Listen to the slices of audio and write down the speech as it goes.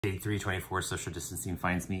Day 324 social distancing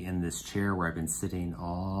finds me in this chair where I've been sitting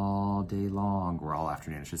all day long, or all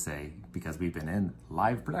afternoon I should say, because we've been in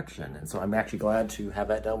live production. And so I'm actually glad to have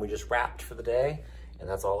that done. We just wrapped for the day and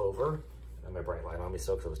that's all over. I have my bright light on me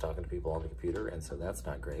still because I was talking to people on the computer, and so that's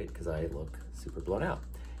not great because I look super blown out.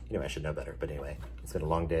 Anyway, I should know better, but anyway, it's been a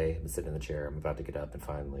long day. I've been sitting in the chair. I'm about to get up and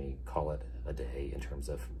finally call it a day in terms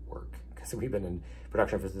of work, because we've been in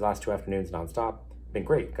production for the last 2 afternoons nonstop. Been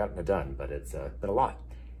great, gotten it done, but it's been a lot.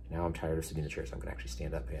 Now I'm tired of sitting in the chair, so I'm gonna actually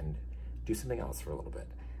stand up and do something else for a little bit.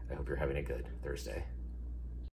 I hope you're having a good Thursday.